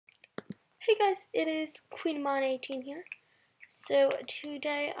Hey guys, it is Queen Mon 18 here. So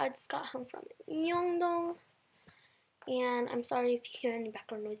today I just got home from Myeongdong, and I'm sorry if you hear any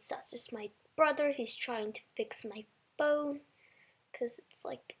background noise. That's just my brother. He's trying to fix my phone because it's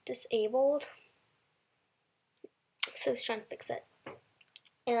like disabled. So he's trying to fix it.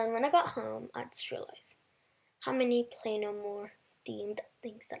 And when I got home, I just realized how many playnomore themed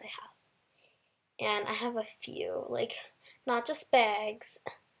things that I have. And I have a few, like not just bags.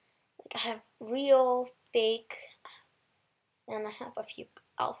 Like I have real, fake, and I have a few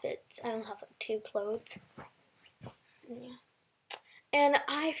outfits. I don't have like 2 clothes. Yeah. And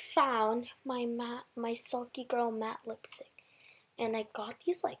I found my Sulky Girl matte lipstick. And I got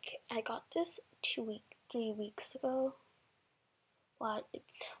this 3 weeks ago. Wow,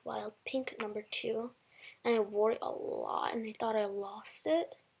 it's Wild Pink #2. And I wore it a lot and I thought I lost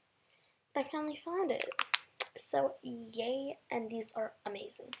it. But I finally found it. So yay, and these are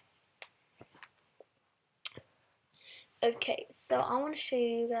amazing. Okay, so I want to show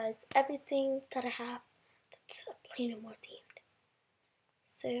you guys everything that I have that's playnomore themed.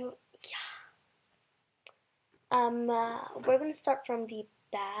 So yeah, we're gonna start from the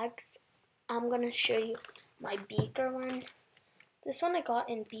bags. I'm gonna show you my beaker one. This one I got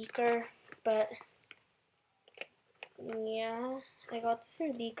in beaker, but yeah, I got this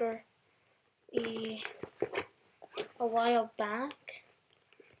in beaker a while back.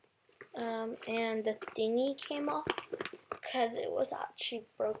 And the thingy came off because it was actually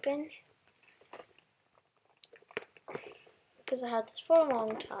broken. Because I had this for a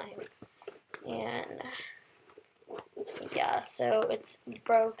long time, and yeah, so it's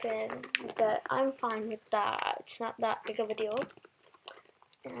broken, but I'm fine with that. It's not that big of a deal.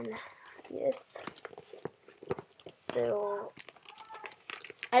 And yes, so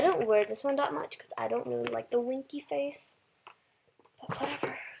I don't wear this one that much because I don't really like the winky face, but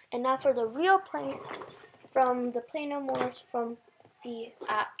whatever. And now for the real plane from the playnomores from the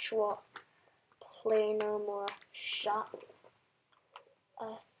actual playnomore shop.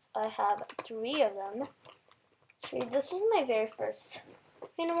 I have 3 of them. See, this was my very first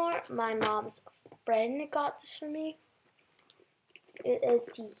playnomore. My mom's friend got this for me. It is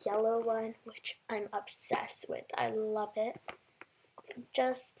the yellow one, which I'm obsessed with. I love it.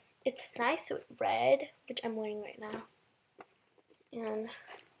 It's nice with red, which I'm wearing right now. And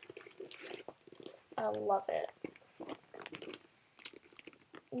I love it.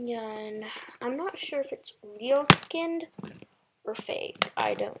 Yeah, and I'm not sure if it's real skinned or fake.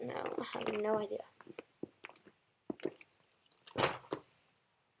 I don't know. I have no idea.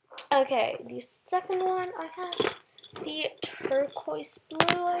 Okay, the second one I have the turquoise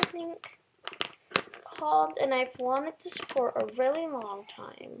blue, I think it's called, and I've wanted this for a really long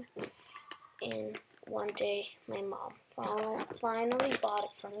time. And one day my mom finally bought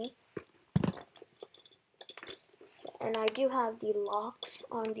it for me. And I do have the locks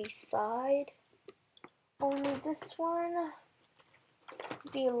on the side. Only this one,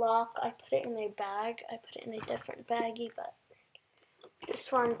 the lock, I put it in a bag. I put it in a different baggie, but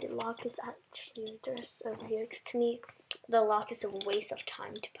this one, the lock is actually just over here. Because to me, the lock is a waste of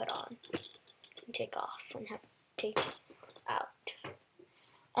time to put on and take off and have to take out.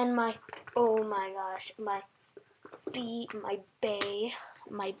 And oh my gosh, my bay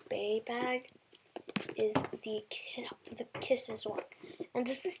bag is the Kisses one, and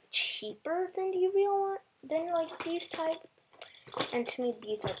this is cheaper than the real one, than like these type, and to me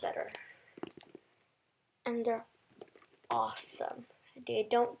these are better, and they're awesome. They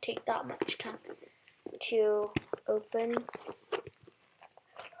don't take that much time to open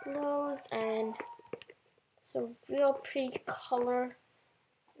those, and it's a real pretty color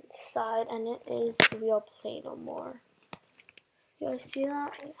inside, and it is real playnomore. You guys see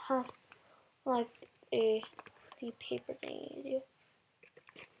that? It has like the paper thingy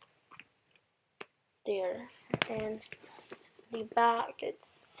there, and the back,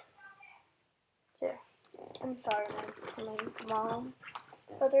 it's there. I'm sorry, my mom,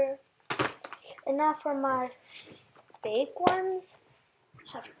 brother. And now for my fake ones,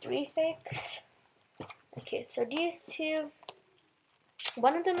 I have 3 fakes. Okay, so these 2,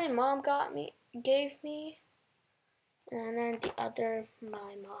 one of them my mom gave me, and then the other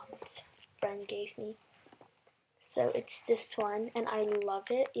my mom's friend gave me. So it's this one, and I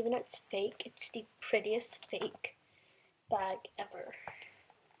love it. Even though it's fake, it's the prettiest fake bag ever.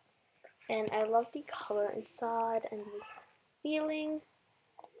 And I love the color inside and the feeling.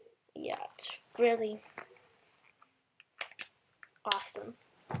 Yeah, it's really awesome.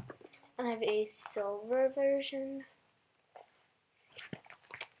 And I have a silver version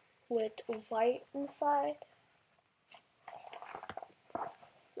with white inside.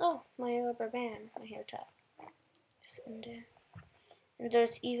 Oh, my rubber band, my hair tie. And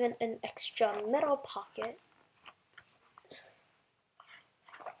there's even an extra middle pocket.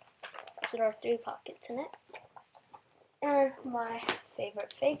 So there are 3 pockets in it. And my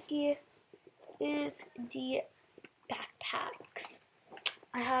favorite fakie is the backpacks.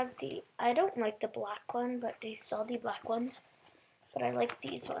 I don't like the black one, but they sell the black ones. But I like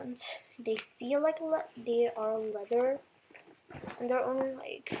these ones. They feel like they are leather, and they're only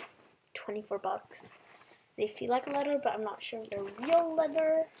like 24 bucks. They feel like leather, but I'm not sure if they're real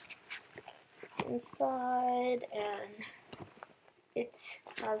leather inside, and it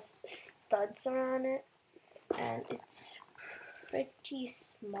has studs around it, and it's pretty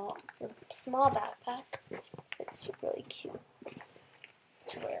small. It's a small backpack. It's really cute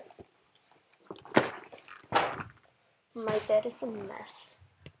to wear. My bed is a mess.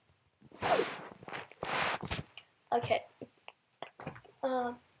 Okay.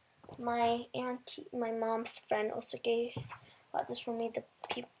 My mom's friend also got this for me. The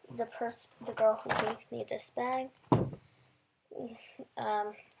girl who gave me this bag,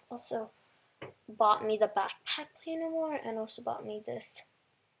 also bought me the backpack play no more, and also bought me this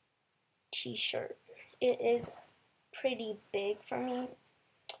T-shirt. It is pretty big for me.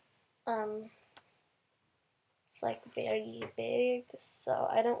 It's like very big, so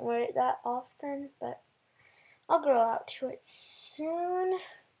I don't wear it that often, but I'll grow out to it soon.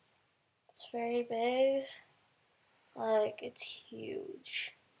 It's very big. Like, it's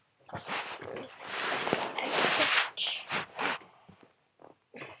huge.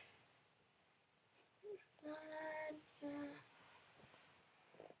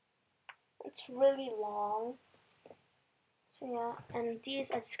 It's really long. So yeah, and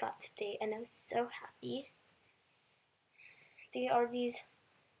these I just got today, and I'm so happy. They are these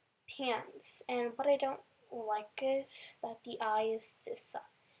pants, and what I don't like is that the eye is this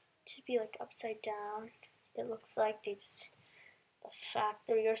to be like upside down. It looks like the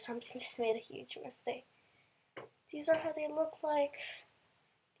factory or something just made a huge mistake. These are how they look like.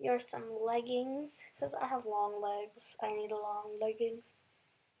 Here are some leggings, because I have long legs. I need long leggings.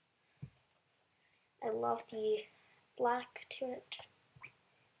 I love the black to it.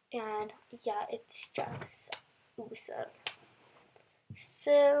 And yeah, it's just awesome.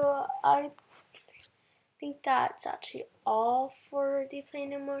 So I think that's actually all for the Play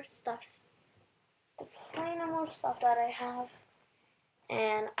No More stuff. The Play No More stuff that I have.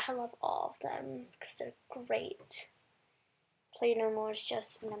 And I love all of them because they're great. Play No More is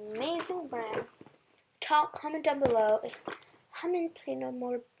just an amazing brand. Comment down below how many Play No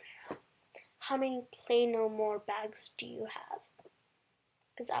More bags do you have?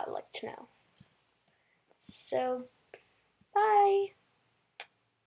 Because I would like to know. So, bye.